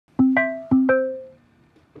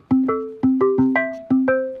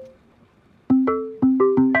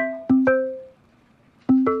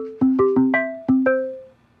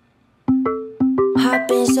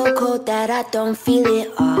that I don't feel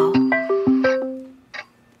it all.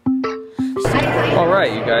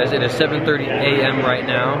 Alright, you guys, it is 7:30 a.m. right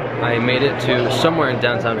now. I made it to somewhere in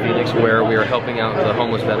downtown Phoenix where we are helping out the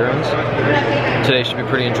homeless veterans. Today should be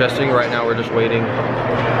pretty interesting. Right now we're just waiting to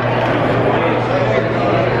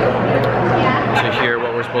hear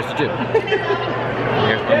what we're supposed to do.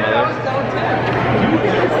 Here's my mother.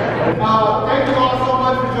 Thank you all so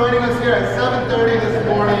much for joining us here at 7:30 this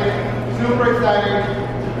morning. Super exciting.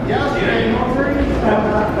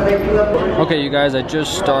 Okay, you guys, I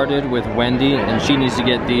just started with Wendy and she needs to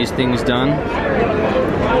get these things done.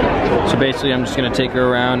 So basically I'm just gonna take her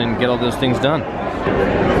around and get all those things done.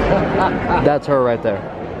 That's her right there.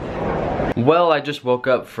 Well, I just woke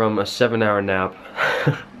up from a 7-hour nap.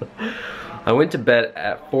 I went to bed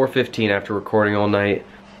at 4:15 after recording all night,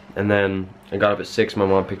 and then I got up at 6, my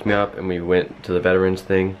mom picked me up and we went to the veterans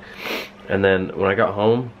thing. And then when I got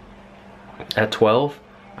home at 12,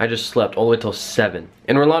 I just slept all the way till 7.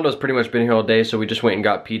 And Rolando's pretty much been here all day, so we just went and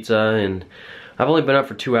got pizza, and I've only been up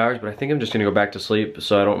for 2 hours, but I think I'm just gonna go back to sleep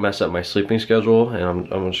so I don't mess up my sleeping schedule, and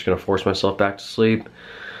I'm just gonna force myself back to sleep.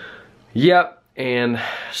 Yep, and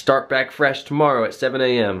start back fresh tomorrow at 7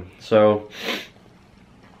 a.m. So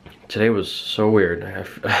today was so weird.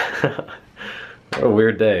 What a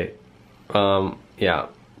weird day. Yeah,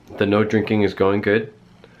 the no drinking is going good.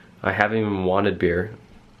 I haven't even wanted beer.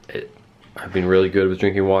 I've been really good with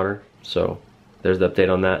drinking water, so there's the update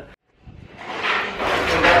on that.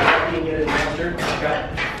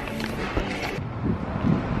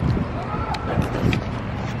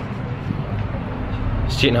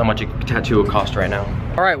 Seeing how much a tattoo will cost right now.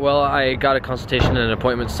 All right, well, I got a consultation and an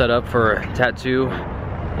appointment set up for a tattoo.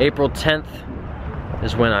 April 10th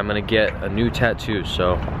is when I'm gonna get a new tattoo,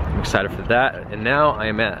 so I'm excited for that. And now I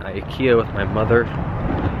am at IKEA with my mother.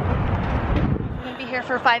 Here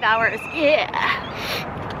for 5 hours. Yeah.